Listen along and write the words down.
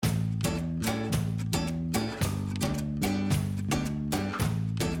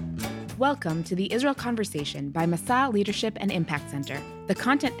Welcome to the Israel Conversation by Masa Leadership and Impact Center, the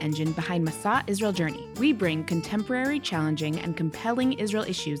content engine behind Masa Israel Journey. We bring contemporary, challenging, and compelling Israel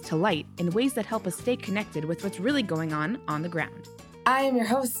issues to light in ways that help us stay connected with what's really going on the ground. I am your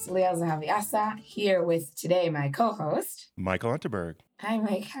host, Liel Zahavi Asa, here with today my co-host, Michael Unterberg. Hi,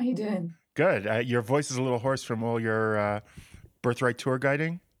 Mike. How you doing? Good. Your voice is a little hoarse from all your birthright tour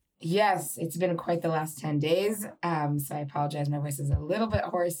guiding. Yes, it's been quite the last 10 days, so I apologize. My voice is a little bit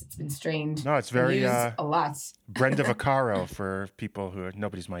hoarse. It's been strained. No, it's very a lot. Brenda Vaccaro for people who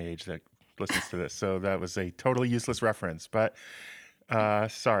nobody's my age that listens to this. So that was a totally useless reference. But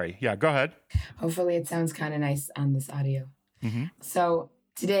sorry. Yeah, go ahead. Hopefully, it sounds kind of nice on this audio. Mm-hmm. So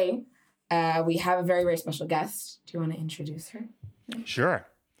today we have a very, very special guest. Do you want to introduce her? Sure.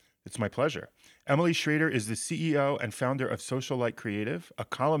 It's my pleasure. Emily Schrader is the CEO and founder of Social Light Creative, a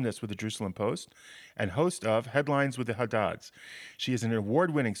columnist with the Jerusalem Post, and host of Headlines with the Haddads. She is an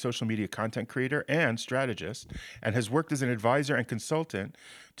award-winning social media content creator and strategist, and has worked as an advisor and consultant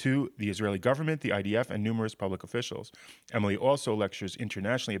to the Israeli government, the IDF, and numerous public officials. Emily also lectures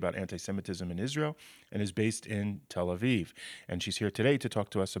internationally about anti-Semitism in Israel and is based in Tel Aviv. And she's here today to talk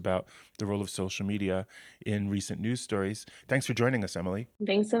to us about the role of social media in recent news stories. Thanks for joining us, Emily.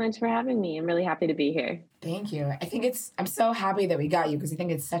 Thanks so much for having me. I'm really happy to be here. Thank you. I'm so happy that we got you because I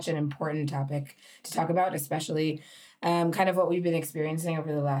think it's such an important topic to talk about, especially kind of what we've been experiencing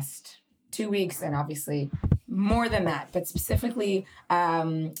over the last 2 weeks and obviously more than that. But specifically,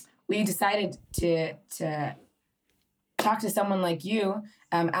 we decided to talk to someone like you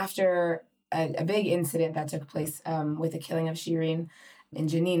after a big incident that took place with the killing of Shireen in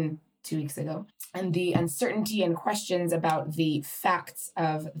Jenin 2 weeks ago, and the uncertainty and questions about the facts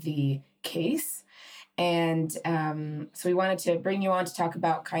of the case. And so we wanted to bring you on to talk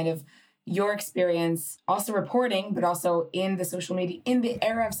about kind of your experience, also reporting, but also in the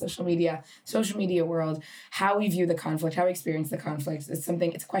era of social media world, how we view the conflict, how we experience the conflict. It's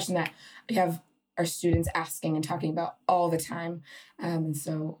a question that we have our students asking and talking about all the time. And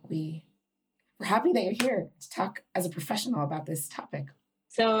so we're happy that you're here to talk as a professional about this topic.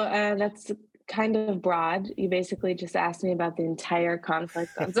 So that's kind of broad. You basically just asked me about the entire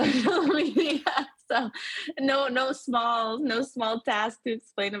conflict on social media. So no small task to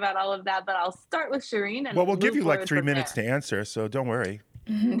explain about all of that, but I'll start with Shireen. And we'll give you like 3 minutes to answer, so don't worry.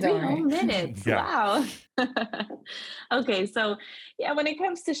 3 whole minutes. Yeah. Wow. Okay. So yeah, when it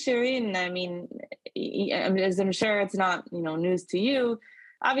comes to Shireen, I mean, as I'm sure it's not, news to you,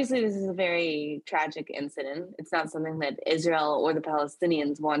 obviously this is a very tragic incident. It's not something that Israel or the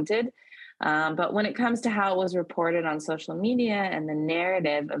Palestinians wanted. But when it comes to how it was reported on social media and the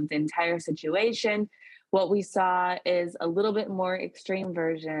narrative of the entire situation, what we saw is a little bit more extreme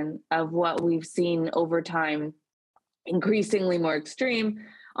version of what we've seen over time, increasingly more extreme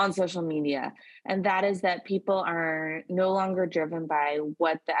on social media. And that is that people are no longer driven by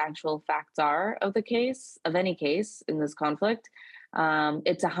what the actual facts are of the case, of any case in this conflict.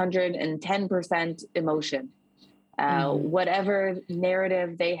 It's 110% emotion. Whatever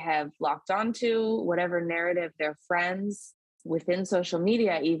narrative they have locked onto, whatever narrative their friends within social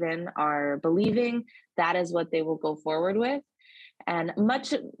media even are believing, that is what they will go forward with. And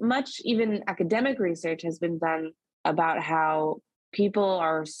much even academic research has been done about how people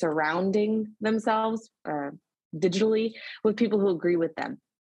are surrounding themselves digitally with people who agree with them.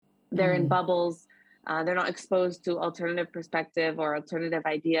 They're in bubbles. They're not exposed to alternative perspective or alternative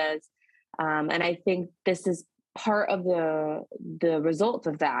ideas. And I think this is part of the result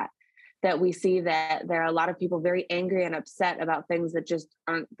of that we see that there are a lot of people very angry and upset about things that just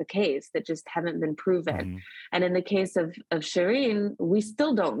aren't the case, that just haven't been proven. Mm-hmm. And in the case of Shireen, we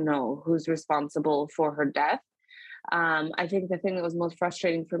still don't know who's responsible for her death. I think the thing that was most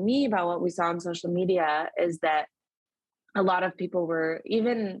frustrating for me about what we saw on social media is that a lot of people were,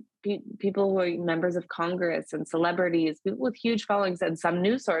 even people who were members of Congress and celebrities, people with huge followings and some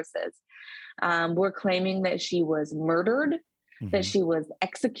news sources, were claiming that she was murdered, that she was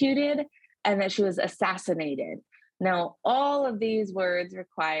executed, and that she was assassinated. Now, all of these words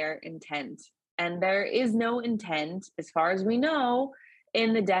require intent, and there is no intent, as far as we know,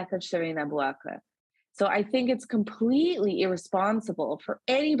 in the death of Shireen Abu Akleh. So I think it's completely irresponsible for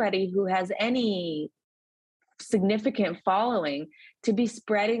anybody who has any significant following to be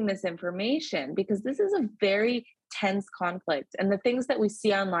spreading this information, because this is a very tense conflict, and the things that we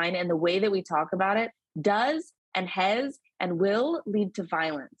see online and the way that we talk about it does and has and will lead to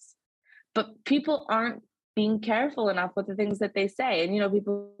violence. But people aren't being careful enough with the things that they say. And,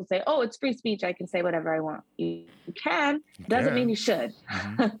 people say, oh, it's free speech. I can say whatever I want. You can. Doesn't mean you should.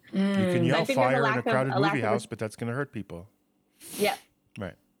 Mm-hmm. You can yell fire in a crowded movie house, but that's going to hurt people. Yeah.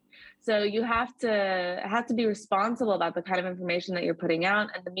 Right. So you have to be responsible about the kind of information that you're putting out.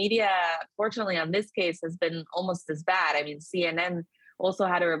 And the media, fortunately, on this case has been almost as bad. I mean, CNN also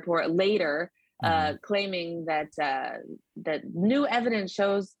had a report later claiming that that new evidence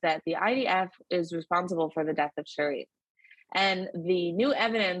shows that the IDF is responsible for the death of Shireen. And the new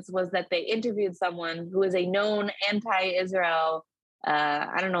evidence was that they interviewed someone who is a known anti-Israel,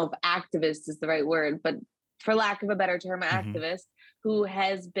 I don't know if activist is the right word, but for lack of a better term, activist, who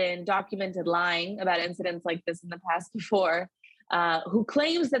has been documented lying about incidents like this in the past before, who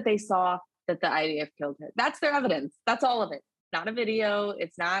claims that they saw that the IDF killed her. That's their evidence. That's all of it. Not a video.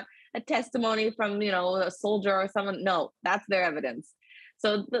 It's not a testimony from, a soldier or someone. No, that's their evidence.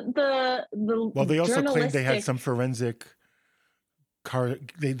 So well, they also claimed they had some forensic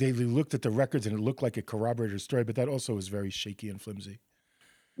they looked at the records and it looked like it corroborated a story, but that also was very shaky and flimsy.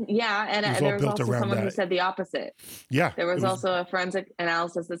 Yeah, and there was also someone who said the opposite. Yeah. There was also a forensic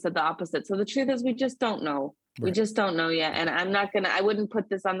analysis that said the opposite. So the truth is we just don't know. Right. We just don't know yet. And I wouldn't put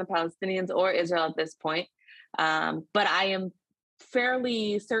this on the Palestinians or Israel at this point. But I am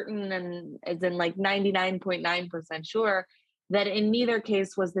fairly certain, and as in like 99.9% sure, that in neither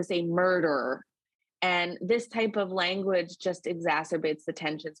case was this a murder. And this type of language just exacerbates the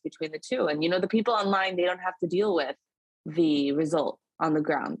tensions between the two. And, the people online, they don't have to deal with the result on the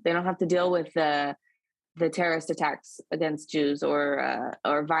ground. They don't have to deal with the terrorist attacks against Jews or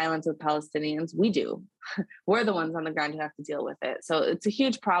violence with Palestinians. We do. We're the ones on the ground who have to deal with it. So it's a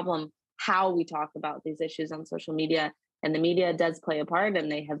huge problem how we talk about these issues on social media, and the media does play a part,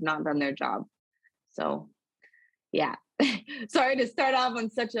 and they have not done their job. So, yeah. Sorry to start off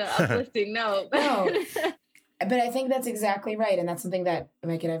on such an uplifting note. No, but I think that's exactly right. And that's something that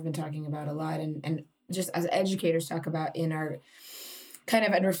Mike and I have been talking about a lot, and just as educators talk about in our kind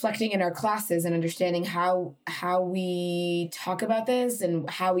of, and reflecting in our classes and understanding how we talk about this and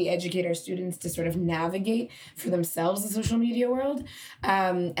how we educate our students to sort of navigate for themselves the social media world.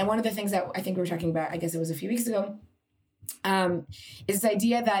 And one of the things that I think we were talking about, I guess it was a few weeks ago, is this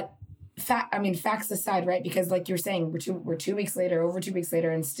idea that facts aside, right? Because like you're saying, we're 2 weeks later, over 2 weeks later,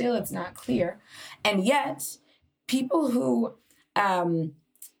 and still it's not clear. And yet people who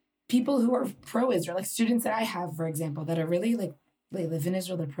are pro-Israel, like students that I have, for example, that are really like, they live in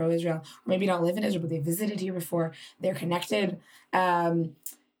Israel, they're pro-Israel, or maybe don't live in Israel, but they visited here before, they're connected. Given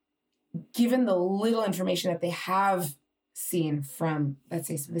the little information that they have seen from, let's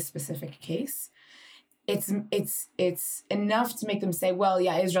say, this specific case, it's enough to make them say, well,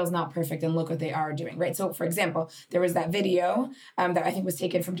 yeah, Israel's not perfect, and look what they are doing, right? So, for example, there was that video that I think was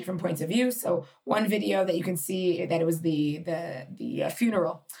taken from different points of view. So, one video that you can see that it was the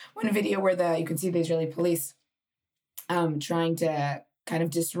funeral. One video where you can see the Israeli police trying to kind of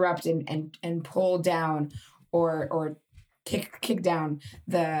disrupt and pull down or kick down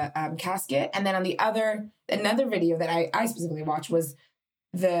the casket, and then on the another video that I specifically watched was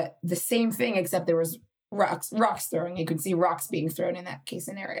the same thing, except there was rocks throwing. You could see rocks being thrown in that case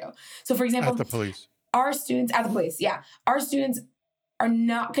scenario. So, for example, at the police, our students are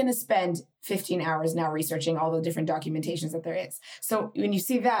not going to spend 15 hours now researching all the different documentations that there is. So when you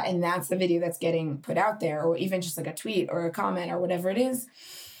see that, and that's the video that's getting put out there, or even just like a tweet or a comment or whatever it is,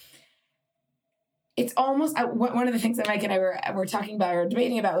 it's almost, one of the things that Mike and I were talking about or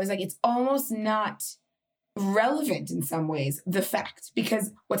debating about was like, it's almost not relevant in some ways, the fact,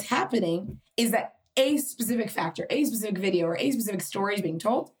 because what's happening is that a specific fact or a specific video or a specific story is being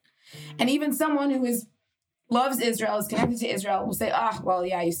told. And even someone who loves Israel, is connected to Israel, will say, well,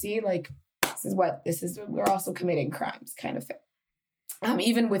 yeah, you see, like, we're also committing crimes kind of thing.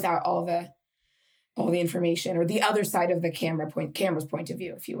 Even without all the information or the other side of the camera's point of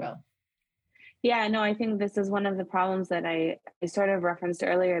view, if you will. Yeah, no, I think this is one of the problems that I sort of referenced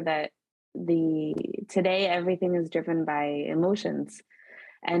earlier, that today everything is driven by emotions.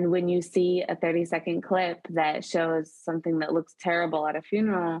 And when you see a 30-second clip that shows something that looks terrible at a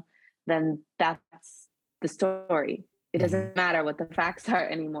funeral, then that's the story. It doesn't matter what the facts are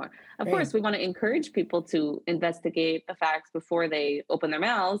anymore. Of course, we want to encourage people to investigate the facts before they open their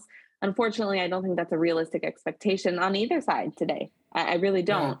mouths. Unfortunately, I don't think that's a realistic expectation on either side today. I really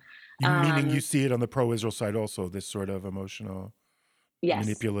don't. Yeah. Meaning you see it on the pro-Israel side also, this sort of emotional,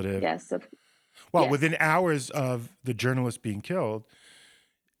 manipulative. Yes. Within hours of the journalist being killed,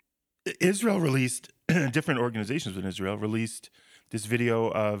 Israel released, different organizations in Israel released this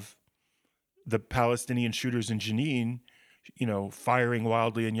video of the Palestinian shooters in Jenin, firing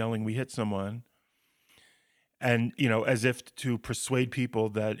wildly and yelling, "We hit someone." And, as if to persuade people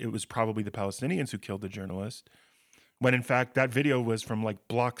that it was probably the Palestinians who killed the journalist, when in fact that video was from like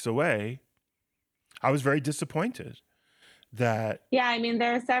blocks away. I was very disappointed that. Yeah, I mean,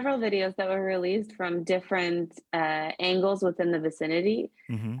 there are several videos that were released from different angles within the vicinity.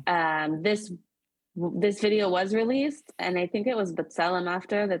 Mhm. This video was released, and I think it was B'Tselem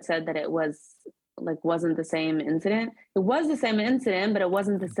after that said that it wasn't the same incident. It was the same incident, but it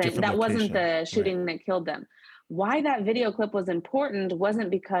wasn't the same. Different That wasn't location. the shooting that killed them. Why that video clip was important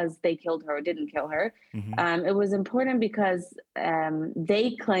wasn't because they killed her or didn't kill her. Mhm. It was important because Al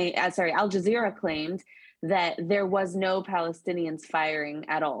Jazeera claimed that there was no Palestinians firing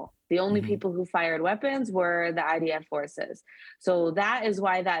at all. The only Mhm. people who fired weapons were the IDF forces. So that is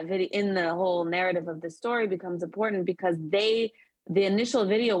why that video in the whole narrative of the story becomes important, because the initial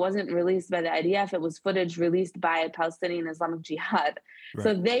video wasn't released by the IDF. It was footage released by Palestinian Islamic Jihad. Right.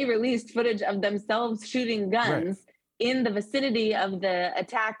 So they released footage of themselves shooting guns in the vicinity of the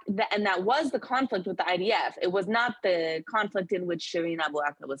attack. And that was the conflict with the IDF. It was not the conflict in which Shireen Abu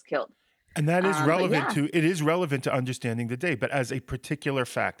Akleh was killed. And that is relevant yeah. it is relevant to understanding the day, but as a particular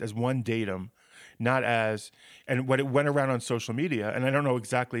fact, as one datum, not as, and when it went around on social media, and I don't know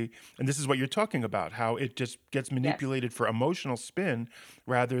exactly, and this is what you're talking about, how it just gets manipulated for emotional spin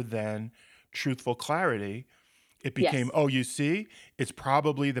rather than truthful clarity. It became, Yes. oh, you see, it's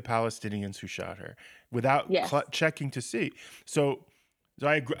probably the Palestinians who shot her without Yes. checking to see. So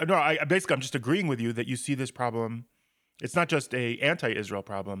I agree. No, basically, I'm just agreeing with you that you see this problem. It's not just a anti-Israel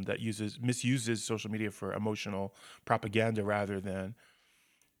problem that misuses social media for emotional propaganda rather than,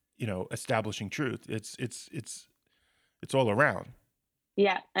 establishing truth. It's all around.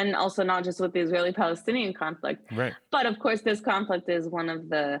 Yeah, and also not just with the Israeli-Palestinian conflict, Right. but of course, this conflict is one of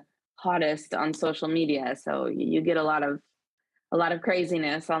the hottest on social media. So you get a lot of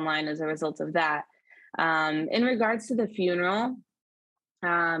craziness online as a result of that. In regards to the funeral,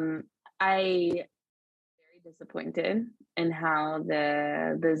 I very disappointed in how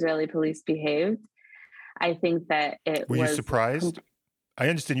the Israeli police behaved. I think that it Were you was. surprised? I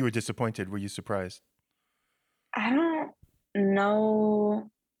understand you were disappointed. Were you surprised? I don't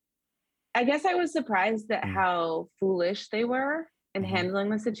know. I guess I was surprised at how foolish they were in handling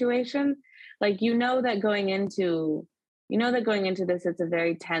the situation. Like, that going into this, it's a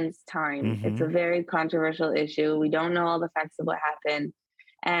very tense time. It's a very controversial issue. We don't know all the facts of what happened.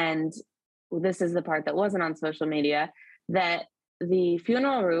 And this is the part that wasn't on social media, that the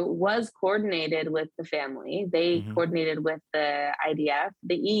funeral route was coordinated with the family. They coordinated with the IDF,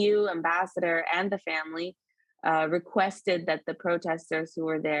 the EU ambassador, and the family requested that the protesters who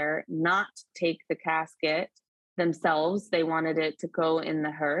were there not take the casket themselves. They wanted it to go in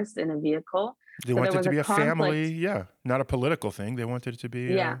the hearse in a vehicle. They wanted it to be a family, not a political thing. They wanted it to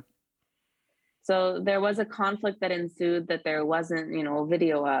be. So there was a conflict that ensued that there wasn't,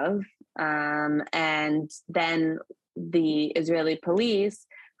 video of. And then the Israeli police,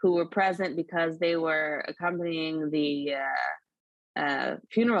 who were present because they were accompanying the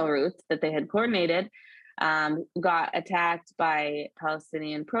funeral route that they had coordinated, got attacked by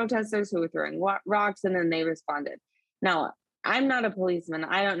Palestinian protesters who were throwing rocks, and then they responded. Now, I'm not a policeman.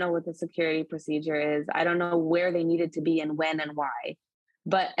 I don't know what the security procedure is. I don't know where they needed to be and when and why.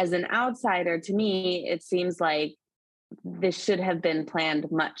 But as an outsider, to me, it seems like this should have been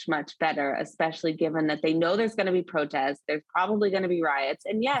planned much, much better, especially given that they know there's going to be protests. There's probably going to be riots.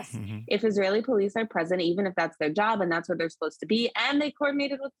 And yes, if Israeli police are present, even if that's their job and that's what they're supposed to be, and they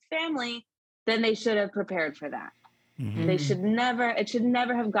coordinated with the family, then they should have prepared for that. They should never, it should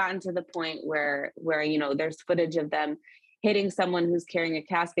never have gotten to the point where there's footage of them hitting someone who's carrying a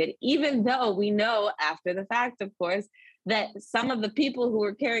casket, even though we know after the fact, of course, that some of the people who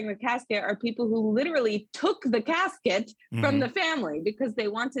were carrying the casket are people who literally took the casket from the family because they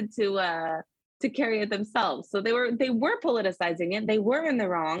wanted to carry it themselves. So they were politicizing it. They were in the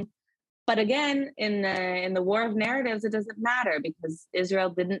wrong. But again, in the war of narratives, it doesn't matter because Israel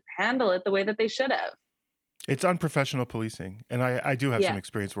didn't handle it the way that they should have. It's unprofessional policing, and I do have some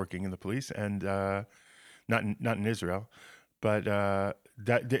experience working in the police, and not in Israel, but the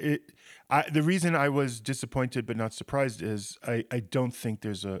reason I was disappointed but not surprised is I don't think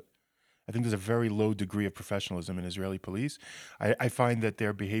there's a very low degree of professionalism in Israeli police. I find that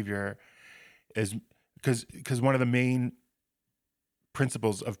their behavior is because one of the main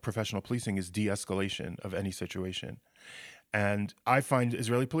principles of professional policing is de-escalation of any situation, and I find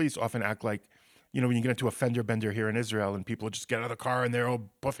Israeli police often act like, when you get into a fender bender here in Israel and people just get out of the car and they're all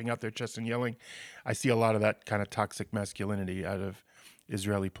buffing out their chests and yelling, I see a lot of that kind of toxic masculinity out of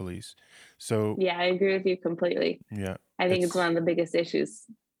Israeli police. So yeah, I agree with you completely. Yeah, I think it's one of the biggest issues.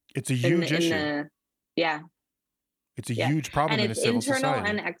 It's a huge issue. It's a huge problem and in a civil internal society.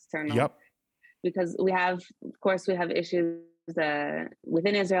 And external. Yep. Because we have issues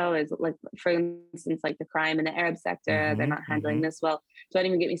within Israel is like, for instance, like the crime in the Arab sector, they're not handling this well. Don't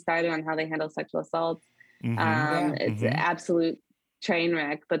even get me started on how they handle sexual assaults. It's an absolute train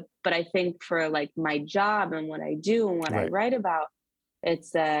wreck. But I think for like my job and what I do and what I write about,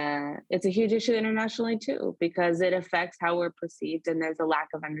 it's a huge issue internationally too, because it affects how we're perceived, and there's a lack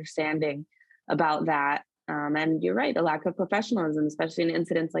of understanding about that. And you're right, a lack of professionalism, especially in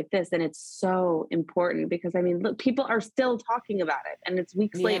incidents like this. And it's so important because, I mean, look, people are still talking about it and it's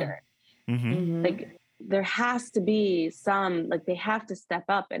weeks later. Like there has to be they have to step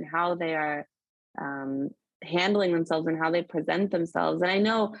up in how they are handling themselves and how they present themselves. And I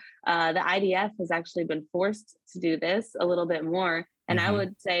know the IDF has actually been forced to do this a little bit more. And I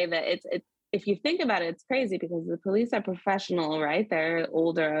would say that it's if you think about it, it's crazy because the police are professional, right? They're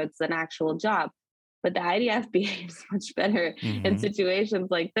older, it's an actual job. But the IDF behaves much better in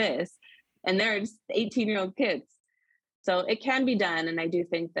situations like this. And they're just 18-year-old kids. So it can be done. And I do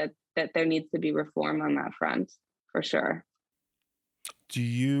think that there needs to be reform on that front, for sure. Do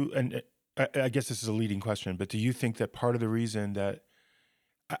you, and I guess this is a leading question, but do you think that part of the reason that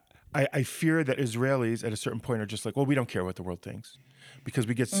I fear that Israelis at a certain point are just like, well, we don't care what the world thinks, because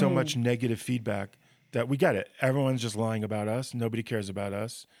we get so much negative feedback that we get it. Everyone's just lying about us. Nobody cares about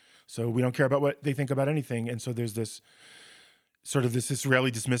us. So we don't care about what they think about anything. And so there's this sort of this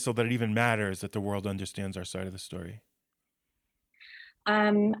Israeli dismissal that it even matters that the world understands our side of the story.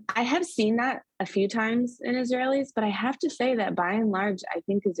 I have seen that a few times in Israelis, but I have to say that by and large, I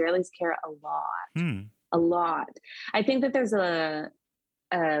think Israelis care a lot. I think that there's a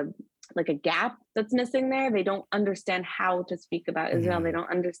gap that's missing there. They don't understand how to speak about Israel. They don't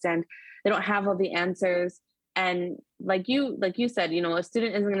understand, they don't have all the answers. And like you said, a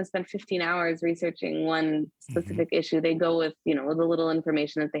student isn't going to spend 15 hours researching one specific issue. They go with, the little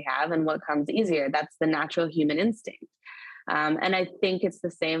information that they have and what comes easier. That's the natural human instinct. And I think it's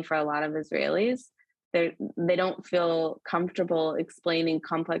the same for a lot of Israelis. They don't feel comfortable explaining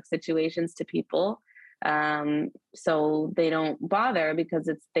complex situations to people. So they don't bother because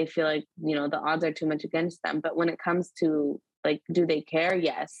they feel like, the odds are too much against them. But when it comes to like, do they care?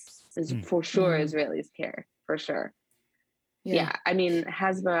 Yes, for sure. Israelis care, for sure. Yeah. I mean,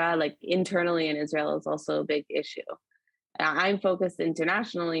 Hasbara, like internally in Israel, is also a big issue. I'm focused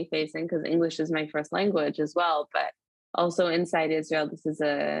internationally facing because English is my first language as well. But also inside Israel, this is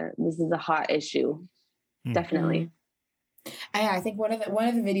a hot issue. Definitely. I think one of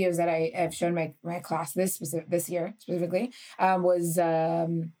the videos that I have shown my class this year specifically was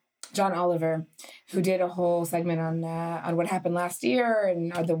John Oliver, who did a whole segment on what happened last year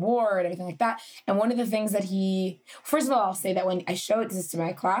and the war and everything like that. And one of the things that first of all, I'll say that when I show this to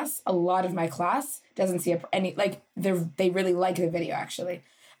my class, a lot of my class doesn't see any, like they really like the video actually.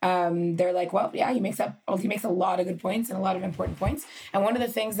 They're like, well, yeah, he makes a lot of good points and a lot of important points. And one of the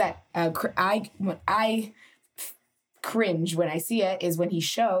things that I cringe when I see it is when he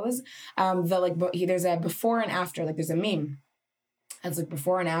shows there's a before and after, like there's a meme that's like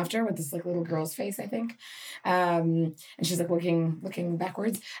before and after with this like little girl's face, I think, and she's like looking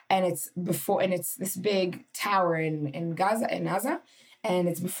backwards, and it's before, and it's this big tower in Gaza, and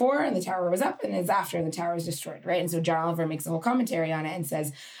it's before and the tower was up, and it's after and the tower was destroyed, right? And so John Oliver makes a whole commentary on it and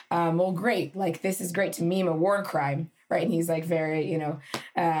says, well, great, like this is great to meme a war crime, right? And he's like very,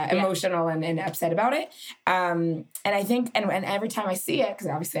 emotional and upset about it. And I think, and every time I see it, because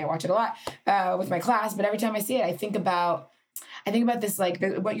obviously I watch it a lot with my class, but every time I see it, I think about this, like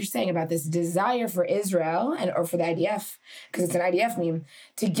what you're saying about this desire for Israel or for the IDF, because it's an IDF meme,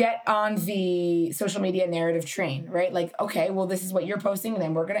 to get on the social media narrative train, right? Like, okay, well, this is what you're posting, and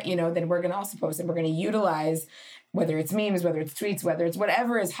then we're gonna also post, and we're gonna utilize, whether it's memes, whether it's tweets, whether it's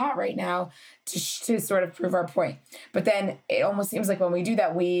whatever is hot right now, to sort of prove our point. But then it almost seems like when we do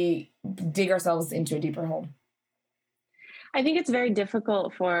that, we dig ourselves into a deeper hole. I think it's very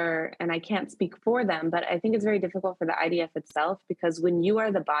difficult and I can't speak for them, but I think it's very difficult for the IDF itself, because when you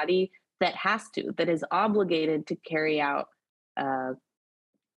are the body that is obligated to carry out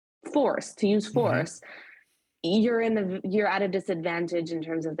use force, you're at a disadvantage in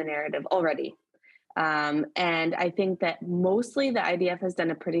terms of the narrative already. And I think that mostly the IDF has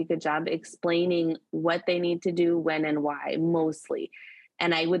done a pretty good job explaining what they need to do, when and why, mostly.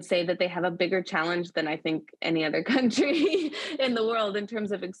 And I would say that they have a bigger challenge than I think any other country in the world in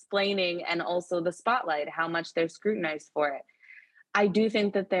terms of explaining, and also the spotlight, how much they're scrutinized for it. I do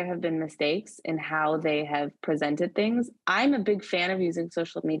think that there have been mistakes in how they have presented things. I'm a big fan of using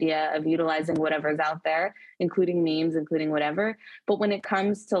social media, of utilizing whatever's out there, including memes, including whatever. But when it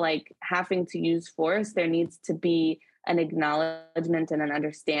comes to like having to use force, there needs to be an acknowledgement and an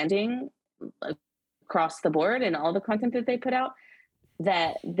understanding across the board in all the content that they put out,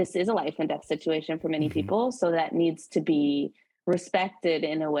 that this is a life and death situation for many people. So that needs to be respected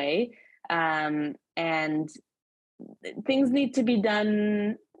in a way. And things need to be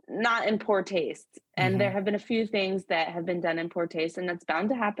done not in poor taste. And there have been a few things that have been done in poor taste, and that's bound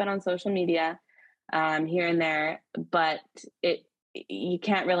to happen on social media here and there. But you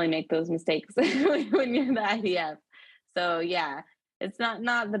can't really make those mistakes when you're the IDF. So yeah, it's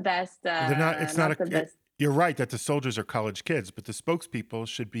not the best. You're right that the soldiers are college kids, but the spokespeople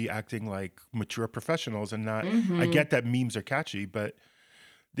should be acting like mature professionals and not. I get that memes are catchy, but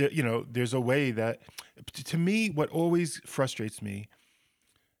there's a way that, to me, what always frustrates me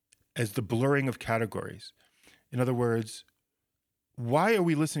is the blurring of categories. In other words, why are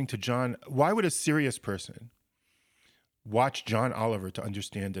we listening to John? Why would a serious person watch John Oliver to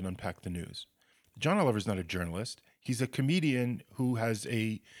understand and unpack the news? John Oliver is not a journalist. He's a comedian who has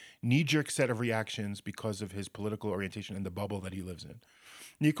a knee-jerk set of reactions because of his political orientation and the bubble that he lives in.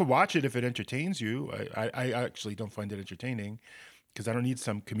 You can watch it if it entertains you. I actually don't find it entertaining because I don't need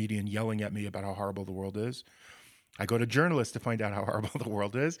some comedian yelling at me about how horrible the world is. I go to journalists to find out how horrible the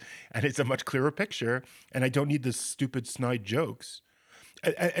world is, and it's a much clearer picture, and I don't need the stupid snide jokes.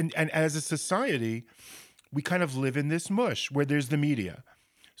 And as a society, we kind of live in this mush where there's the media.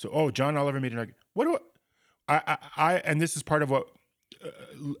 So, John Oliver made an argument. What do I and this is part of what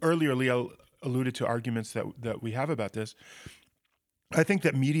earlier Leah alluded to, arguments that we have about this. I think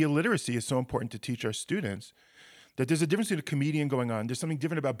that media literacy is so important to teach our students, that there's a difference between a comedian going on. There's something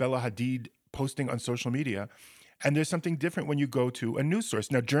different about Bella Hadid posting on social media. And there's something different when you go to a news source.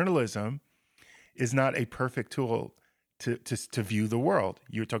 Now, journalism is not a perfect tool to view the world.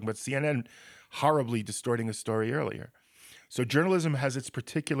 You were talking about CNN horribly distorting a story earlier. So journalism has its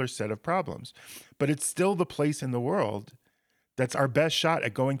particular set of problems, but it's still the place in the world that's our best shot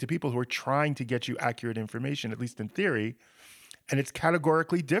at going to people who are trying to get you accurate information, at least in theory. And it's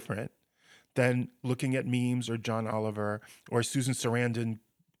categorically different than looking at memes or John Oliver or Susan Sarandon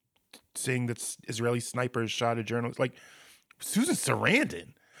saying that Israeli snipers shot a journalist. Like, Susan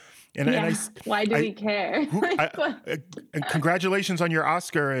Sarandon. Why do we care? And congratulations on your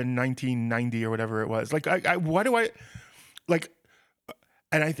Oscar in 1990 or whatever it was. Like, why do I like?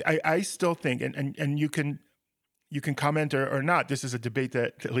 And I still think, and you can comment or not. This is a debate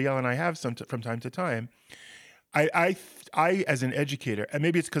that Liel and I have from time to time. I as an educator, and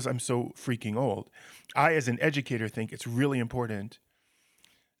maybe it's because I'm so freaking old, I as an educator think it's really important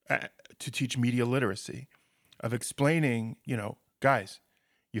to teach media literacy, of explaining, guys,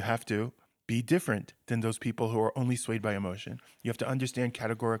 you have to be different than those people who are only swayed by emotion. You have to understand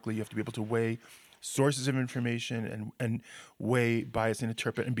categorically. You have to be able to weigh sources of information and weigh bias and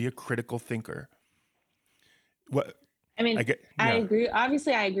interpret and be a critical thinker. I agree.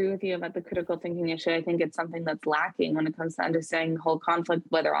 Obviously, I agree with you about the critical thinking issue. I think it's something that's lacking when it comes to understanding the whole conflict,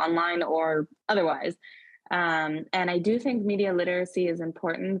 whether online or otherwise. And I do think media literacy is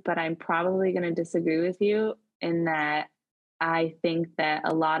important, but I'm probably going to disagree with you in that I think that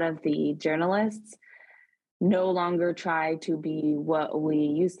a lot of the journalists no longer try to be what we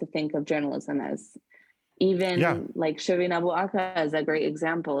used to think of journalism as. Even like Shireen Abu Akleh is a great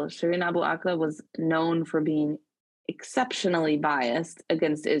example. Shireen Abu Akleh was known for being exceptionally biased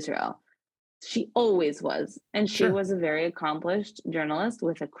against Israel. She always was. And she was a very accomplished journalist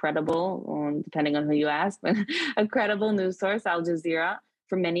with a credible, depending on who you ask, but a credible news source, Al Jazeera,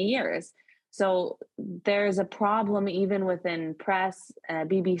 for many years. So there's a problem even within press.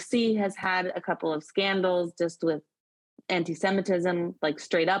 BBC has had a couple of scandals just with anti-Semitism, like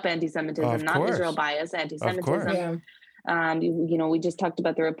straight up anti-Semitism, not Israel bias, anti-Semitism. We just talked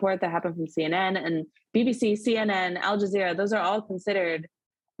about the report that happened from CNN, and BBC, CNN, Al Jazeera, those are all considered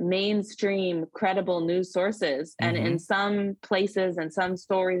mainstream credible news sources. And in some places and some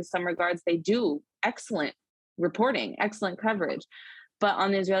stories, some regards, they do excellent reporting, excellent coverage. But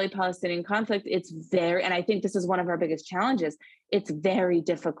on the Israeli-Palestinian conflict, and I think this is one of our biggest challenges, it's very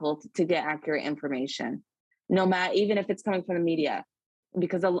difficult to get accurate information, no matter, even if it's coming from the media,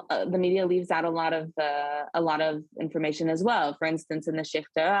 because the media leaves out a lot of information as well. For instance, in the Sheikh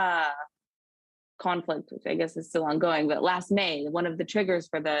Jarrah conflict, which I guess is still ongoing, but last May, one of the triggers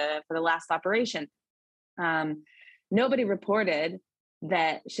for the last operation, nobody reported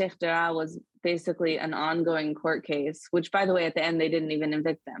that Sheikh Jarrah was basically an ongoing court case, which, by the way, at the end, they didn't even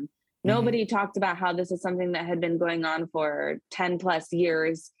evict them. Nobody talked about how this is something that had been going on for 10 plus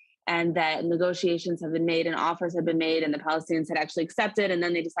years, and that negotiations have been made and offers have been made and the Palestinians had actually accepted, and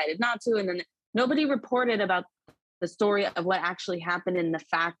then they decided not to. And then nobody reported about the story of what actually happened in the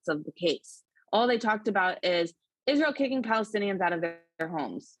facts of the case. All they talked about is Israel kicking Palestinians out of their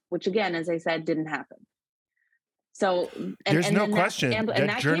homes, which again, as I said, didn't happen. So, There's no then question and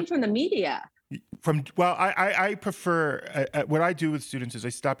that came from the media. I prefer what I do with students is I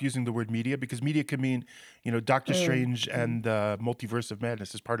stop using the word media, because media can mean, Doctor Strange and the Multiverse of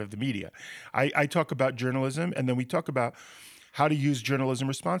Madness is part of the media. I talk about journalism, and then we talk about how to use journalism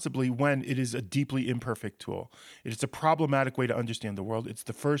responsibly when it is a deeply imperfect tool. It's a problematic way to understand the world. It's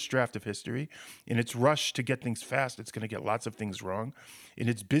the first draft of history. In its rush to get things fast, it's going to get lots of things wrong. In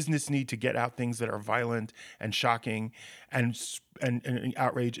its business need to get out things that are violent and shocking and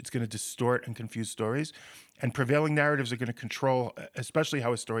outrage, it's going to distort and confuse stories. And prevailing narratives are going to control, especially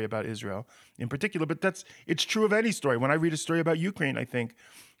how a story about Israel in particular. But it's true of any story. When I read a story about Ukraine, I think,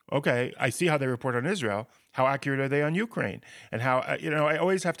 okay, I see how they report on Israel. How accurate are they on Ukraine? And how, I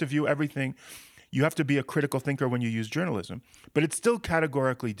always have to view everything. You have to be a critical thinker when you use journalism, but it's still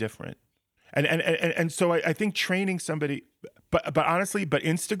categorically different. And so I think training somebody, but honestly,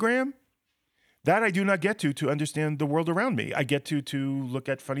 Instagram, that I do not get to understand the world around me. I get to look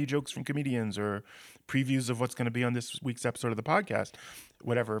at funny jokes from comedians or previews of what's going to be on this week's episode of the podcast,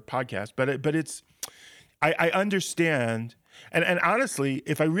 whatever podcast. But it's, I understand. And honestly,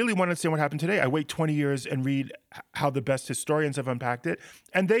 if I really want to understand what happened today, I wait 20 years and read how the best historians have unpacked it.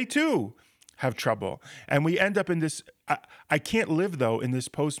 And they too have trouble. And we end up in this, I can't live though in this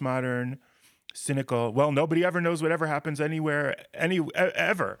postmodern, cynical, well, nobody ever knows whatever happens anywhere,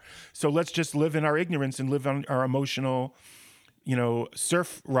 ever. So let's just live in our ignorance and live on our emotional,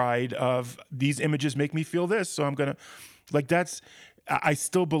 surf ride of these images make me feel this. So I'm going to, I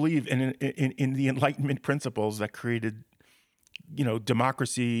still believe in the Enlightenment principles that created,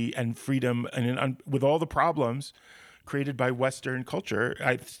 democracy and freedom, and with all the problems created by Western culture,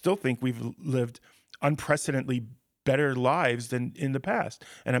 I still think we've lived unprecedentedly better lives than in the past.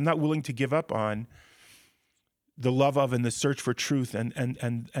 And I'm not willing to give up on the love of and the search for truth and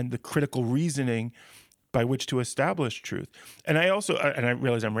the critical reasoning by which to establish truth. And I also, and I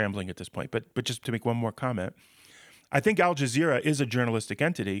realize I'm rambling at this point, but just to make one more comment, I think Al Jazeera is a journalistic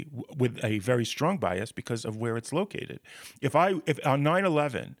entity with a very strong bias because of where it's located. If on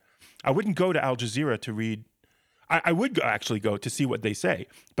 9/11, I wouldn't go to Al Jazeera to read. I would actually go to see what they say,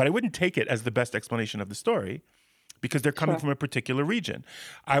 but I wouldn't take it as the best explanation of the story because they're coming from a particular region.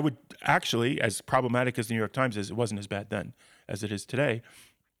 I would actually, as problematic as the New York Times is, it wasn't as bad then as it is today.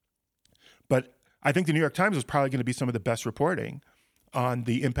 But I think the New York Times was probably going to be some of the best reporting on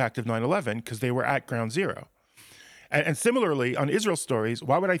the impact of 9/11 because they were at ground zero. And similarly, on Israel stories,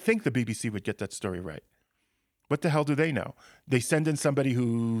 why would I think the BBC would get that story right? What the hell do they know? They send in somebody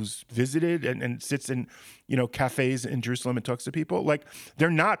who's visited and sits in, cafes in Jerusalem and talks to people. Like, they're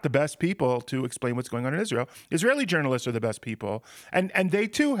not the best people to explain what's going on in Israel. Israeli journalists are the best people, and they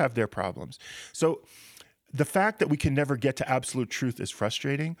too have their problems. So the fact that we can never get to absolute truth is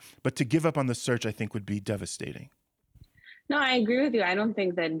frustrating, but to give up on the search, I think, would be devastating. No, I agree with you. I don't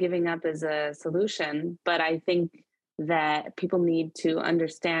think that giving up is a solution, but I think that people need to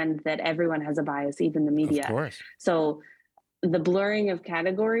understand that everyone has a bias, even the media. Of course. So the blurring of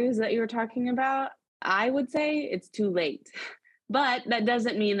categories that you were talking about, I would say it's too late. But that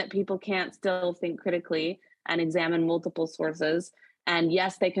doesn't mean that people can't still think critically and examine multiple sources. And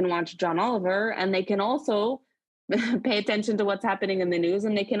yes, they can watch John Oliver, and they can also pay attention to what's happening in the news,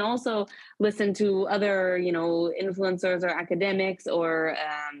 and they can also listen to other, influencers or academics or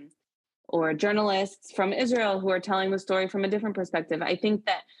journalists from Israel who are telling the story from a different perspective. I think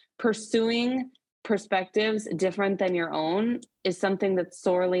that pursuing perspectives different than your own is something that's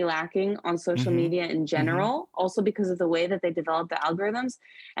sorely lacking on social media in general, also because of the way that they develop the algorithms.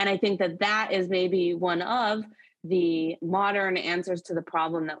 And I think that is maybe one of the modern answers to the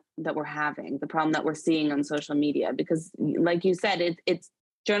problem that we're having, the problem that we're seeing on social media. Because like you said, it's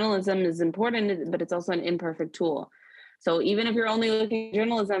journalism is important, but it's also an imperfect tool. So even if you're only looking at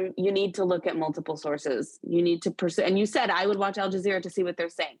journalism, you need to look at multiple sources. You need to pursue, and you said, I would watch Al Jazeera to see what they're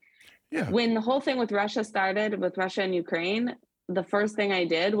saying. Yeah. When the whole thing with Russia started, with Russia and Ukraine, the first thing I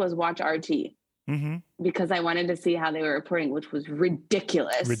did was watch RT because I wanted to see how they were reporting, which was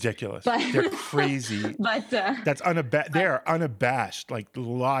ridiculous. But, they're crazy. But they're unabashed, like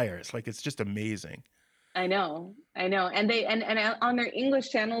liars. Like, it's just amazing. I know. And they and on their English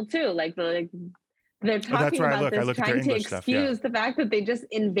channel too, they're talking about this, trying to excuse the fact that they just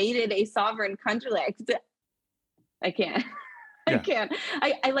invaded a sovereign country. I can't. I can't.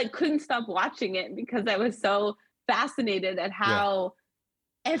 I couldn't stop watching it because I was so fascinated at how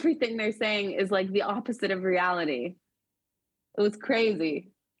everything they're saying is like the opposite of reality. It was crazy.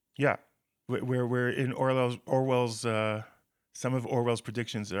 Yeah. We're in Orwell's some of Orwell's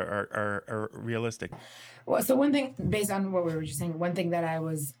predictions are realistic. Well, so one thing, based on what we were just saying, one thing that I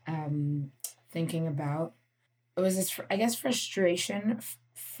was thinking about was this, I guess, frustration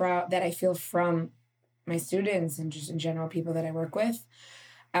that I feel from my students and just in general people that I work with,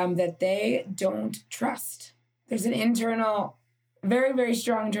 that they don't trust. There's an internal, very, very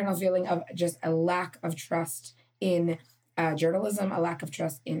strong internal feeling of just a lack of trust in journalism, a lack of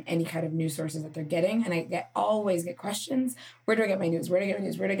trust in any kind of news sources that they're getting. And I always get questions. Where do I get my news? Where do I get my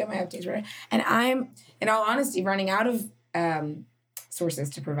news? Where do I get my updates? And I'm, in all honesty, running out of sources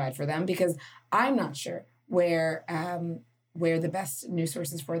to provide for them because I'm not sure where the best news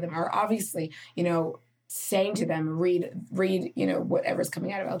sources for them are. Obviously, saying to them, read, whatever's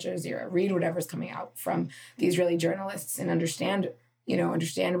coming out of Al Jazeera, read whatever's coming out from the Israeli journalists and understand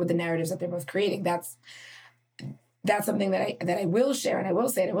what the narratives that they're both creating. That's something that I will share and I will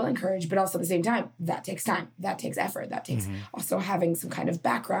say and I will encourage, but also at the same time, that takes time, that takes effort, that takes also having some kind of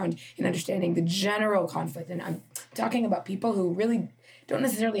background in understanding the general conflict. And I'm talking about people who really don't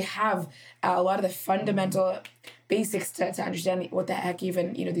necessarily have a lot of the fundamental basics to understand what the heck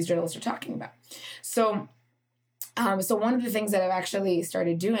even these journalists are talking about. So one of the things that I've actually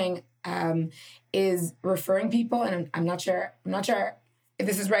started doing is referring people, and I'm not sure if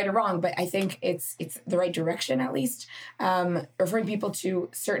this is right or wrong, but I think it's the right direction at least. Referring people to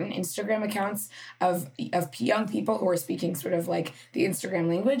certain Instagram accounts of young people who are speaking sort of like the Instagram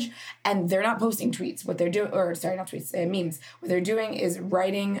language, and they're not posting tweets. What they're doing, memes. What they're doing is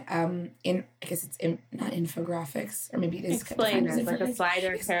writing I guess it's not infographics, or maybe it is explainers, like a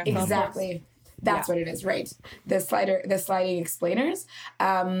slider. Exactly, that's what it is, right? The sliding explainers.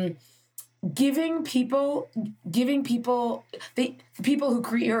 Giving people the people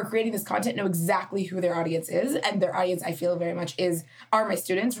who are creating this content know exactly who their audience is, and their audience, I feel very much, are my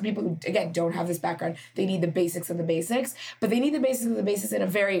students. For people who again don't have this background, they need the basics of the basics, but they need the basics of the basics in a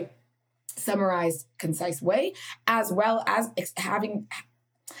very summarized, concise way, as well as having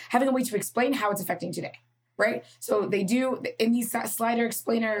a way to explain how it's affecting today. Right? So they do, in these slider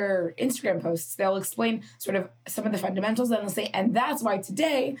explainer Instagram posts, they'll explain sort of some of the fundamentals, and they'll say, and that's why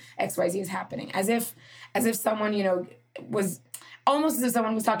today XYZ is happening. As if someone, was almost as if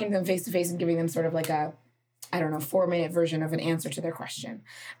someone was talking to them face to face and giving them sort of like a, 4-minute version of an answer to their question.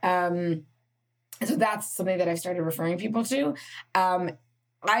 And so that's something that I've started referring people to.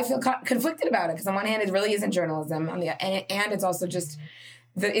 I feel conflicted about it because on one hand, it really isn't journalism, and it's also just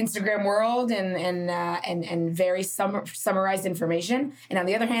the Instagram world and very summarized information. And on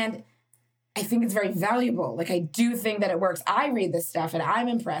the other hand, I think it's very valuable. Like, I do think that it works. I read this stuff and I'm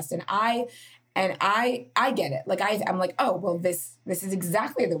impressed and I get it. Like I'm like, oh, well, this is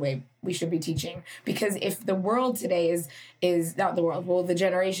exactly the way we should be teaching. Because if the world today is not the world, well, the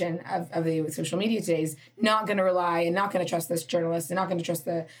generation of the social media today is not going to rely and not going to trust this journalist and not going to trust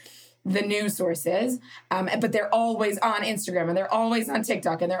the news sources, but they're always on Instagram and they're always on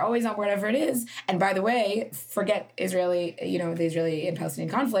TikTok and they're always on whatever it is. And by the way, forget the Israeli and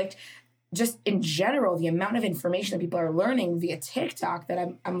Palestinian conflict. Just in general, the amount of information that people are learning via TikTok, that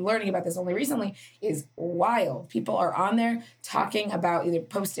I'm learning about this only recently, is wild. People are on there talking about, either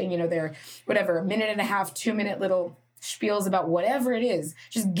posting, their whatever, 1.5, 2-minute little spiels about whatever it is,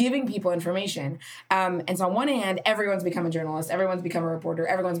 just giving people information. And so on one hand, everyone's become a journalist, everyone's become a reporter,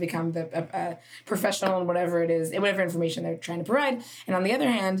 everyone's become a professional in whatever it is, whatever information they're trying to provide. And on the other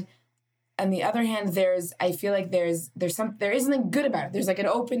hand, I feel like there is something good about it. There's like an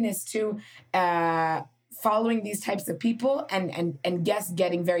openness to following these types of people and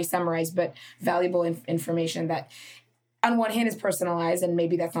getting very summarized but valuable information that on one hand is personalized, and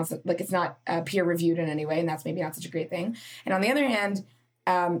maybe that's not like, it's not peer reviewed in any way, and that's maybe not such a great thing. And on the other hand,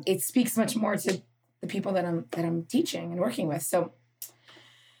 it speaks much more to the people that I'm teaching and working with. So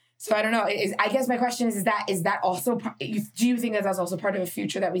I don't know. I guess my question is that also, do you think that that's also part of a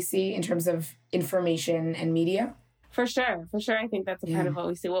future that we see in terms of information and media? For sure. I think that's a part of what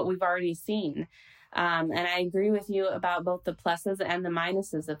we see, what we've already seen. And I agree with you about both the pluses and the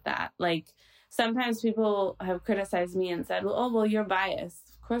minuses of that. Like, sometimes people have criticized me and said, well, you're biased.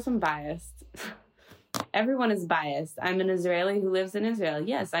 Of course I'm biased. Everyone is biased. I'm an Israeli who lives in Israel.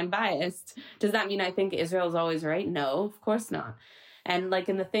 Yes, I'm biased. Does that mean I think Israel is always right? No, of course not. And like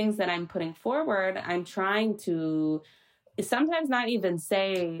in the things that I'm putting forward, I'm trying to sometimes not even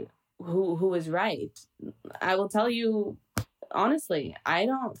say who is right. I will tell you, honestly, I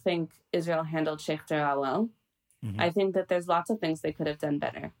don't think Israel handled Sheikh Jarrah well. Mm-hmm. I think that there's lots of things they could have done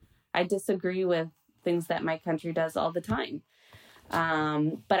better. I disagree with things that my country does all the time.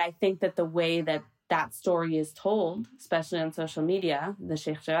 But I think that the way that story is told, especially on social media, the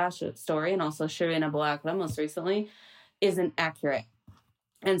Sheikh Jarrah story, and also Shireen Abu Akleh most recently, isn't accurate.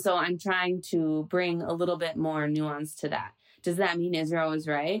 And so I'm trying to bring a little bit more nuance to that. Does that mean Israel is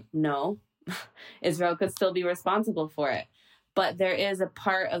right? No. Israel could still be responsible for it. But there is a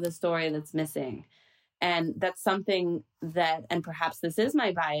part of the story that's missing. And that's something that, and perhaps this is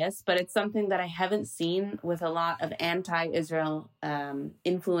my bias, but it's something that I haven't seen with a lot of anti-Israel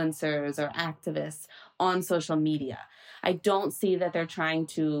influencers or activists on social media. I don't see that they're trying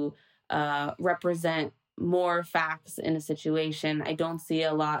to represent more facts in a situation. I don't see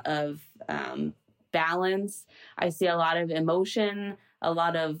a lot of balance. I see a lot of emotion, a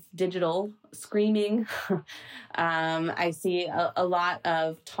lot of digital screaming. I see a lot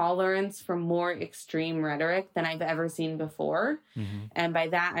of tolerance for more extreme rhetoric than I've ever seen before. Mm-hmm. And by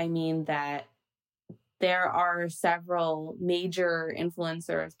that, I mean that there are several major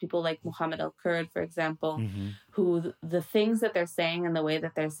influencers, people like Muhammad al-Kurd, for example, mm-hmm. who the things that they're saying and the way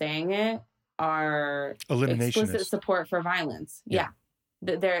that they're saying it are explicit support for violence. Yeah.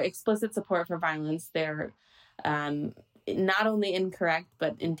 They're explicit support for violence. They're not only incorrect,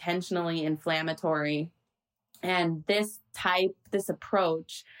 but intentionally inflammatory. And this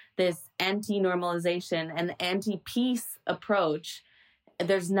approach, this anti-normalization and anti-peace approach,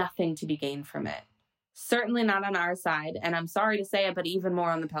 there's nothing to be gained from it. Certainly not on our side. And I'm sorry to say it, but even more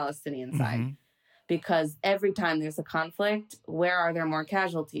on the Palestinian mm-hmm. side. Because every time there's a conflict, where are there more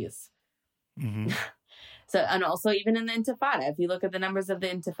casualties? Mm-hmm. So, and also even in the Intifada, if you look at the numbers of the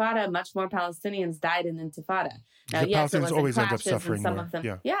Intifada, much more Palestinians died in the Intifada. Now, yes, it was always end up suffering some more. Of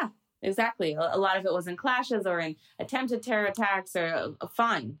them. Yeah, exactly. A lot of it was in clashes or in attempted terror attacks or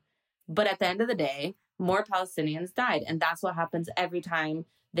fine. But at the end of the day, more Palestinians died. And that's what happens every time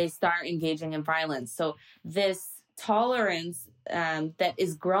they start engaging in violence. So this tolerance that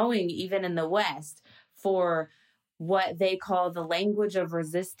is growing even in the West for what they call the language of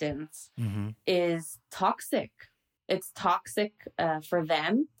resistance mm-hmm. is toxic. It's toxic for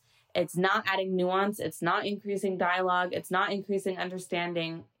them. It's not adding nuance. It's not increasing dialogue. It's not increasing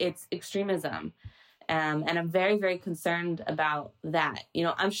understanding. It's extremism. And I'm very, very concerned about that. You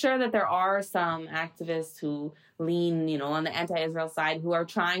know, I'm sure that there are some activists who lean, you know, on the anti-Israel side who are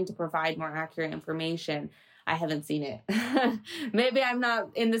trying to provide more accurate information. I haven't seen it. Maybe I'm not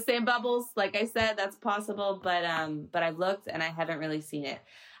in the same bubbles. Like I said, that's possible. But I've looked and I haven't really seen it.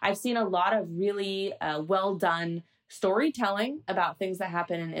 I've seen a lot of really well done storytelling about things that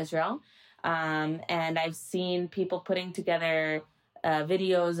happen in Israel. And I've seen people putting together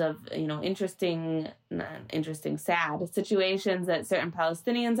videos of, you know, sad situations that certain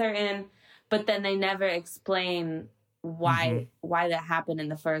Palestinians are in, but then they never explain why that happened in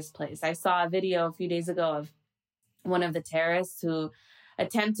the first place. I saw a video a few days ago of one of the terrorists who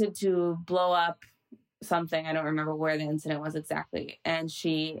attempted to blow up something. I don't remember where the incident was exactly. And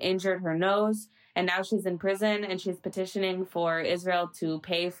she injured her nose, and now she's in prison, and she's petitioning for Israel to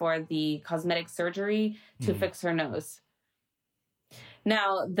pay for the cosmetic surgery to fix her nose.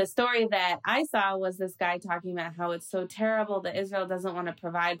 Now, the story that I saw was this guy talking about how it's so terrible that Israel doesn't want to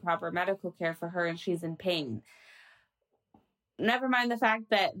provide proper medical care for her and she's in pain. Never mind the fact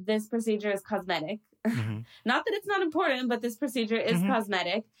that this procedure is cosmetic. Mm-hmm. Not that it's not important, but this procedure is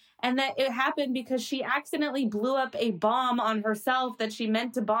cosmetic. And that it happened because she accidentally blew up a bomb on herself that she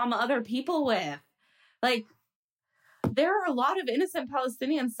meant to bomb other people with. Like, there are a lot of innocent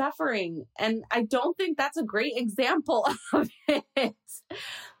Palestinians suffering. And I don't think that's a great example of it.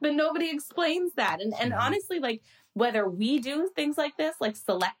 But nobody explains that. And honestly, like, whether we do things like this, like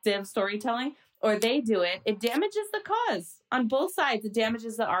selective storytelling, or they do it, it damages the cause on both sides. It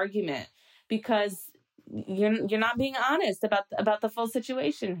damages the argument because you're not being honest about the full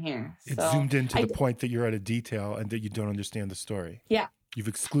situation here. It's zoomed into the point that you're out of detail and that you don't understand the story. Yeah. You've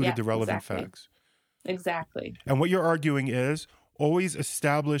excluded the relevant facts. Exactly. And what you're arguing is always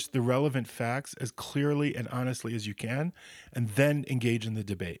establish the relevant facts as clearly and honestly as you can, and then engage in the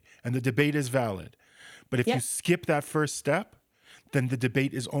debate. And the debate is valid. But if you skip that first step, then the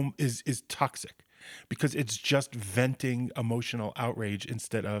debate is toxic because it's just venting emotional outrage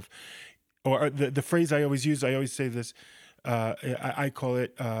instead of, or the phrase I always use, I always say this, I call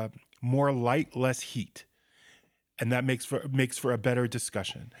it more light, less heat. And that makes for a better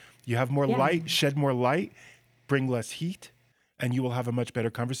discussion. You have more light, shed more light, bring less heat, and you will have a much better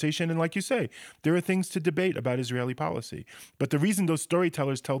conversation. And like you say, there are things to debate about Israeli policy. But the reason those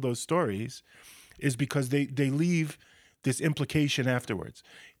storytellers tell those stories is because they leave this implication afterwards.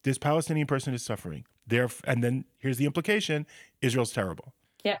 This Palestinian person is suffering. And then here's the implication: Israel's terrible.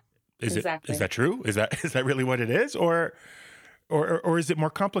 Yeah, exactly. Is that true? Is that really what it is, or is it more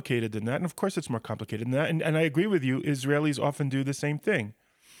complicated than that? And of course, it's more complicated than that. And I agree with you. Israelis often do the same thing.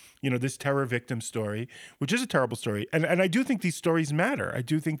 this terror victim story, which is a terrible story. And I do think these stories matter. I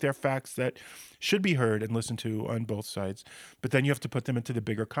do think they're facts that should be heard and listened to on both sides. But then you have to put them into the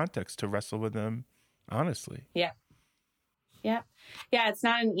bigger context to wrestle with them honestly. Yeah. Yeah. Yeah. It's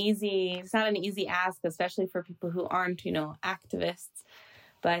not an easy ask, especially for people who aren't, activists.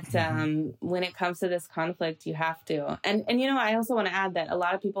 But when it comes to this conflict, you have to. And I also want to add that a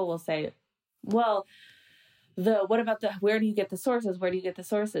lot of people will say, well, where do you get the sources? Where do you get the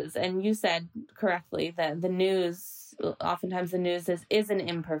sources? And you said correctly that oftentimes the news is an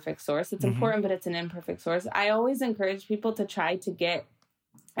imperfect source. It's important, but it's an imperfect source. I always encourage people to try to get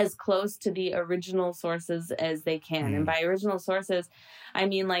as close to the original sources as they can. And by original sources, I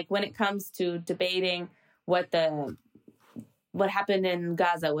mean, like when it comes to debating what happened in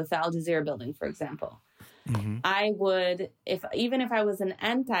Gaza with the Al Jazeera building, for example, I would, even if I was an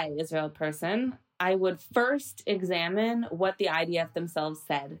anti-Israel person, I would first examine what the IDF themselves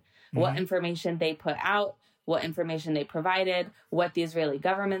said, what information they put out, what information they provided, what the Israeli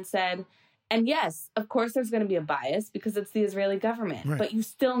government said. And yes, of course, there's going to be a bias because it's the Israeli government, but you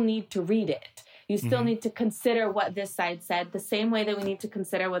still need to read it. You still need to consider what this side said the same way that we need to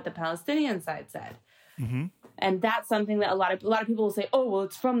consider what the Palestinian side said. And that's something that a lot of people will say, oh, well,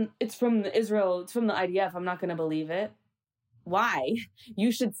 it's from Israel, it's from the IDF, I'm not going to believe it. Why?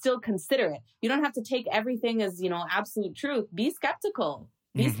 You should still consider it. You don't have to take everything as, absolute truth. Be skeptical.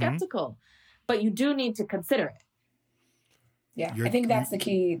 But you do need to consider it. Yeah, I think that's the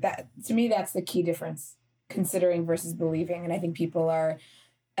key. To me, that's the key difference, considering versus believing. And I think people are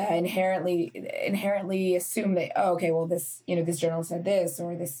inherently assume that, oh, okay, well, this journalist said this,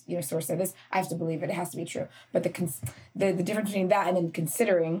 or this source said this, I have to believe it. It has to be true. But the difference between that and then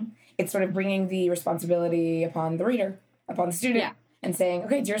considering, it's sort of bringing the responsibility upon the reader, upon the student, and saying,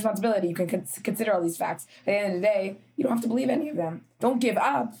 okay, it's your responsibility. You can consider all these facts. At the end of the day, you don't have to believe any of them. Don't give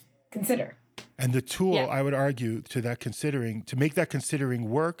up. Consider. And the tool, I would argue, to make that considering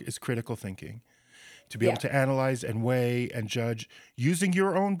work is critical thinking. To be able to analyze and weigh and judge using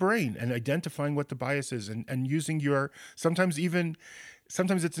your own brain and identifying what the bias is and using sometimes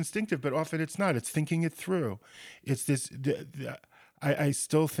it's instinctive, but often it's not. It's thinking it through. It's this, I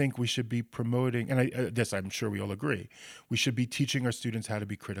still think we should be promoting, and this I'm sure we all agree, we should be teaching our students how to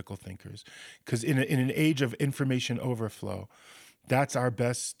be critical thinkers. Because in an age of information overflow, that's our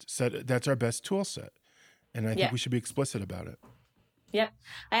best tool set. And I think we should be explicit about it. Yep.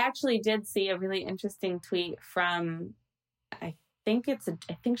 I actually did see a really interesting tweet from, I think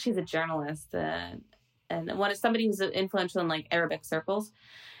she's a journalist, and somebody who's influential in like Arabic circles.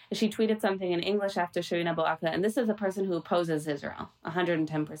 She tweeted something in English after Shireen Abu Akleh, and this is a person who opposes Israel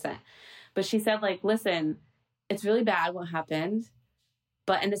 110%. But she said, like, listen, it's really bad what happened,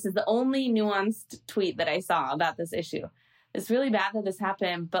 and this is the only nuanced tweet that I saw about this issue. It's really bad that this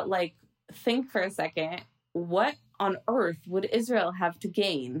happened, but like, think for a second, what on earth would Israel have to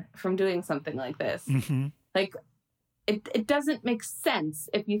gain from doing something like this? Like, it doesn't make sense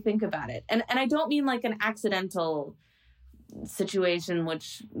if you think about it. And I don't mean like an accidental situation,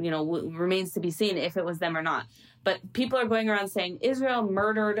 which, remains to be seen if it was them or not. But people are going around saying Israel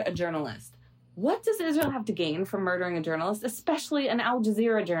murdered a journalist. What does Israel have to gain from murdering a journalist, especially an Al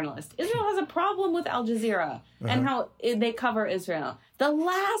Jazeera journalist? Israel has a problem with Al Jazeera and how they cover Israel. The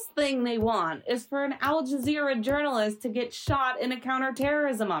last thing they want is for an Al Jazeera journalist to get shot in a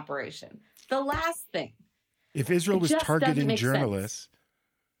counterterrorism operation. The last thing. If Israel was targeting journalists,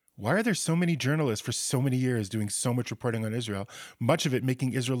 why are there so many journalists for so many years doing so much reporting on Israel, much of it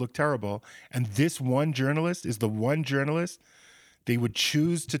making Israel look terrible, and this one journalist is the one journalist they would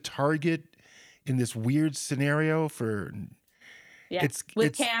choose to target in this weird scenario for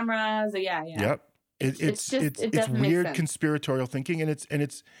with cameras. Yep. It's weird conspiratorial thinking, and it's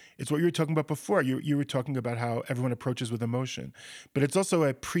what you were talking about before. You were talking about how everyone approaches with emotion, but it's also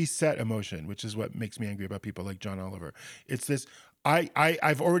a preset emotion, which is what makes me angry about people like John Oliver. It's this: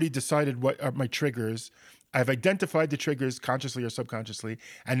 I've already decided what are my triggers. I've identified the triggers consciously or subconsciously,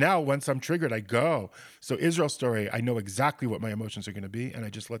 and now once I'm triggered, I go. So Israel story, I know exactly what my emotions are going to be, and I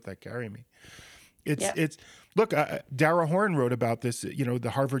just let that carry me. Look, Dara Horn wrote about this,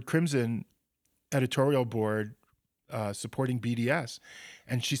 the Harvard Crimson editorial board supporting BDS.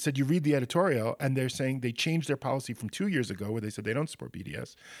 And she said, you read the editorial and they're saying they changed their policy from 2 years ago where they said they don't support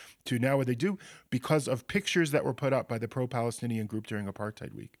BDS to now where they do because of pictures that were put up by the pro-Palestinian group during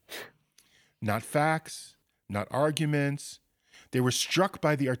Apartheid Week. Not facts, not arguments. They were struck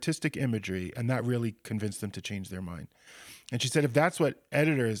by the artistic imagery, and that really convinced them to change their mind. And she said, if that's what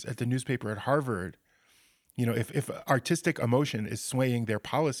editors at the newspaper at Harvard, if artistic emotion is swaying their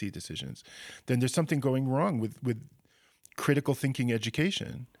policy decisions, then there's something going wrong with critical thinking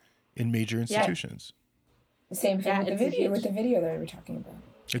education in major institutions. The same thing with the video that we were talking about.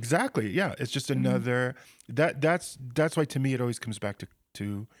 Exactly. Yeah. It's just another that's why to me it always comes back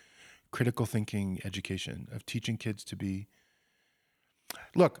to critical thinking education, of teaching kids to be.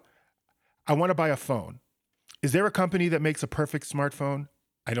 Look, I want to buy a phone. Is there a company that makes a perfect smartphone?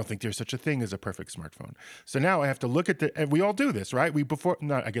 I don't think there's such a thing as a perfect smartphone. So now I have to look at and we all do this, right?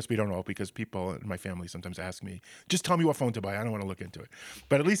 I guess we don't all, because people in my family sometimes ask me, just tell me what phone to buy. I don't want to look into it.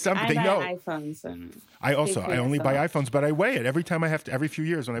 But at least they know. I buy iPhones. And I only buy iPhones, but I weigh it every time every few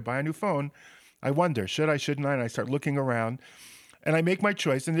years when I buy a new phone, I wonder, should I, shouldn't I? And I start looking around and I make my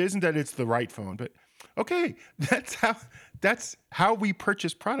choice. And it isn't that it's the right phone, but okay, that's how we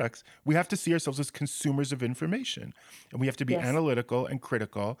purchase products. We have to see ourselves as consumers of information, and we have to be analytical and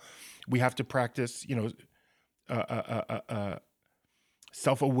critical. We have to practice,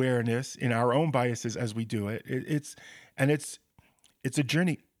 self-awareness in our own biases as we do it. It's a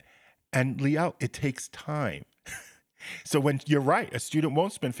journey, and Liel, it takes time. So when you're right, a student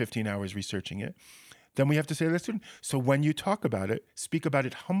won't spend 15 hours researching it. Then we have to say to the student, so when you talk about it, speak about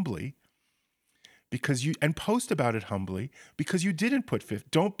it humbly. And post about it humbly, because you didn't put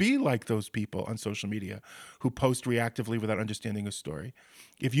don't be like those people on social media who post reactively without understanding a story.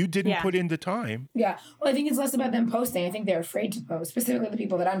 If you didn't put in the time. Yeah. Well, I think it's less about them posting. I think they're afraid to post, specifically the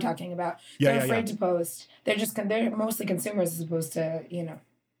people that I'm talking about. They're afraid to post. They're mostly consumers as opposed to,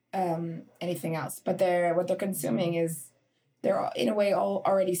 anything else. But what they're consuming is, they're in a way all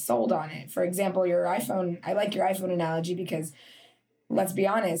already sold on it. For example, your iPhone, I like your iPhone analogy because, let's be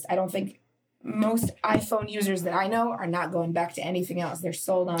honest, I don't think most iPhone users that I know are not going back to anything else. They're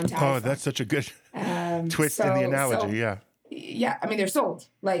sold on to iPhone. Oh, that's such a good twist in the analogy. Yeah, I mean, they're sold.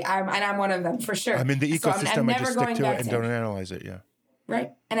 I'm one of them for sure. I'm in the ecosystem. I just stick to it and don't analyze it. Yeah.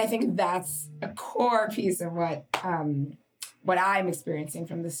 Right. And I think that's a core piece of what I'm experiencing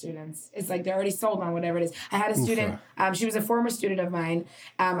from the students. It's like they're already sold on whatever it is. I had a student, she was a former student of mine.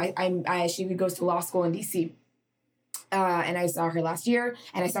 She goes to law school in DC. And I saw her last year,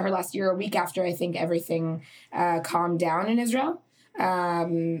 a week after I think everything calmed down in Israel,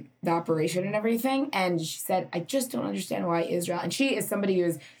 the operation and everything. And she said, I just don't understand why Israel, and she is somebody who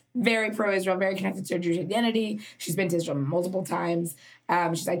is very pro-Israel, very connected to her Jewish identity. She's been to Israel multiple times.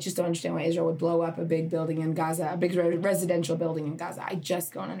 She's like, I just don't understand why Israel would blow up a big building in Gaza, a big residential building in Gaza. I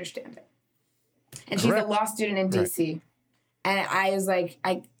just don't understand it. And she's a law student in DC. And I was like,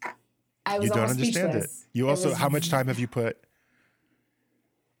 I was you don't understand speechless. It. You also, how much time have you put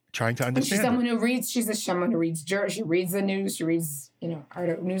trying to understand? She's someone who reads. She's someone who reads. She reads the news. She reads, news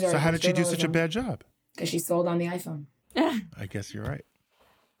articles. So how did she do such a bad job? Because she's sold on the iPhone. I guess you're right.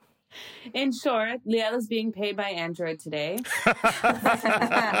 In short, Liel is being paid by Android today.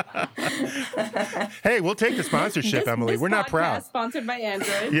 Hey, we'll take the sponsorship, Emily. We're not proud. Sponsored by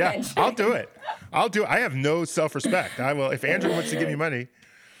Android. Yeah, I'll do it. I have no self-respect. I will. If Android wants to give me money.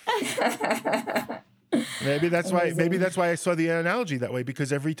 Maybe that's why I saw the analogy that way,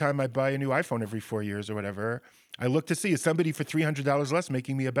 because every time I buy a new iPhone every 4 years or whatever, I look to see, is somebody for $300 less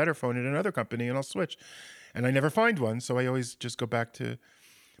making me a better phone at another company, and I'll switch. And I never find one, so I always just go back to,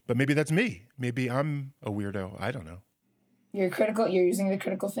 but maybe that's me. Maybe I'm a weirdo. I don't know. You're using the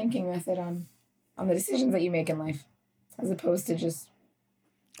critical thinking method on the decisions that you make in life, as opposed to just.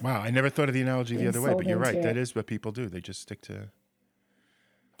 Wow, I never thought of the analogy the other way, but you're right. That is what people do. They just stick to.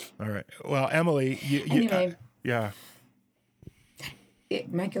 All right. Well, Emily, anyway. Yeah.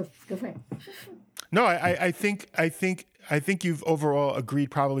 Mike, go for it. No, I think you've overall agreed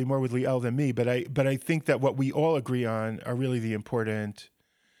probably more with Liel than me, but I think that what we all agree on are really the important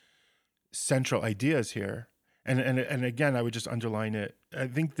central ideas here. And again, I would just underline it. I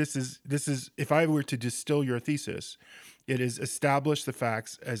think this is if I were to distill your thesis, it is establish the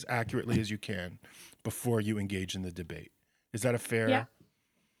facts as accurately as you can before you engage in the debate. Is that a fair? Yeah.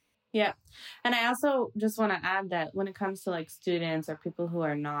 Yeah. And I also just want to add that when it comes to students or people who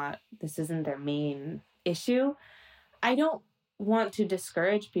are not, this isn't their main issue, I don't want to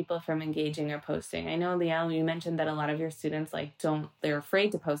discourage people from engaging or posting. I know, Liel, you mentioned that a lot of your students they're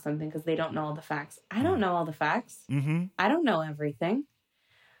afraid to post something because they don't know all the facts. I don't know all the facts. Mm-hmm. I don't know everything.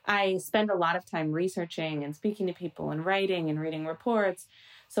 I spend a lot of time researching and speaking to people and writing and reading reports.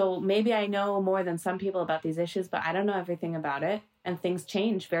 So maybe I know more than some people about these issues, but I don't know everything about it. And things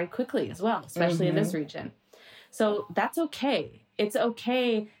change very quickly as well, especially in this region. So that's okay. It's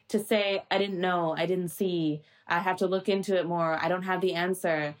okay to say, I didn't know, I didn't see, I have to look into it more, I don't have the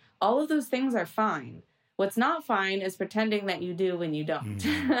answer. All of those things are fine. What's not fine is pretending that you do when you don't.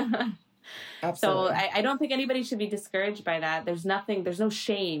 Mm-hmm. So I don't think anybody should be discouraged by that. There's no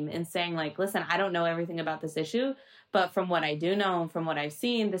shame in saying listen, I don't know everything about this issue, But from what I do know, from what I've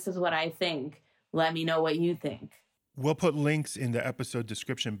seen, this is what I think. Let me know what you think. We'll put links in the episode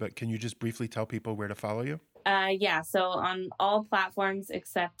description, but can you just briefly tell people where to follow you? Yeah, so on all platforms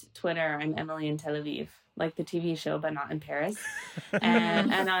except Twitter, I'm Emily in Tel Aviv, like the TV show, but not in Paris.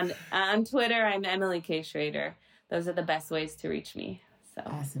 and on Twitter, I'm Emily K. Schrader. Those are the best ways to reach me. So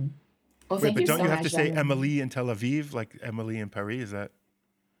Awesome. Well, Wait, thank but you don't so you have much, to say Emily. Emily in Tel Aviv, like Emily in Paris? Is that?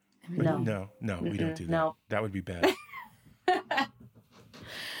 No. No, we don't do that. No. That would be bad.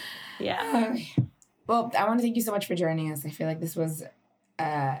 Yeah. Well, I want to thank you so much for joining us. I feel like this was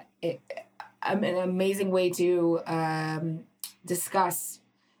an amazing way to discuss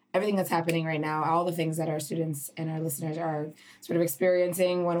everything that's happening right now, all the things that our students and our listeners are sort of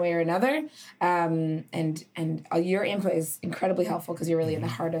experiencing one way or another. And your input is incredibly helpful because you're really in the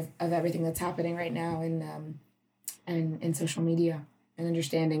heart of everything that's happening right now in social media and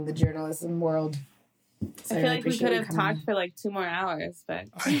understanding the journalism world. So I feel like we appreciate could you have coming talked on. for like 2 more hours, but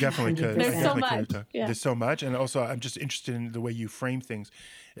I definitely could. There's I so definitely could have much. talked. Yeah. There's so much. And also, I'm just interested in the way you frame things.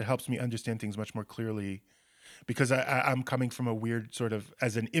 It helps me understand things much more clearly because I'm coming from a weird sort of,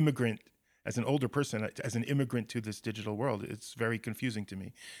 as an immigrant, as an older person, as an immigrant to this digital world, it's very confusing to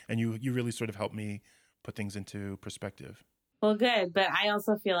me. And you really sort of help me put things into perspective. well, good. But I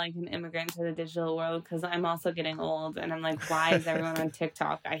also feel like an immigrant to the digital world because I'm also getting old, and I'm like, why is everyone on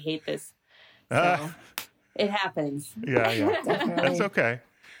TikTok? I hate this. So it happens. Yeah. Definitely. That's okay.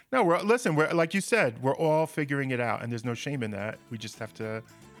 No, we're like you said, we're all figuring it out, and there's no shame in that. We just have to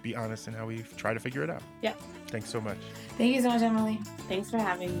be honest in how we try to figure it out. Yeah. Thanks so much. Thank you so much, Emily. Thanks for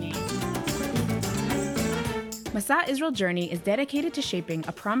having me. Masa Israel Journey is dedicated to shaping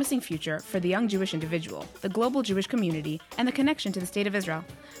a promising future for the young Jewish individual, the global Jewish community, and the connection to the State of Israel.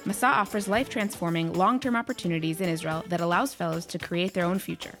 Masa offers life-transforming, long-term opportunities in Israel that allows fellows to create their own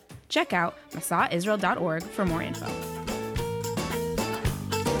future. Check out masaisrael.org for more info.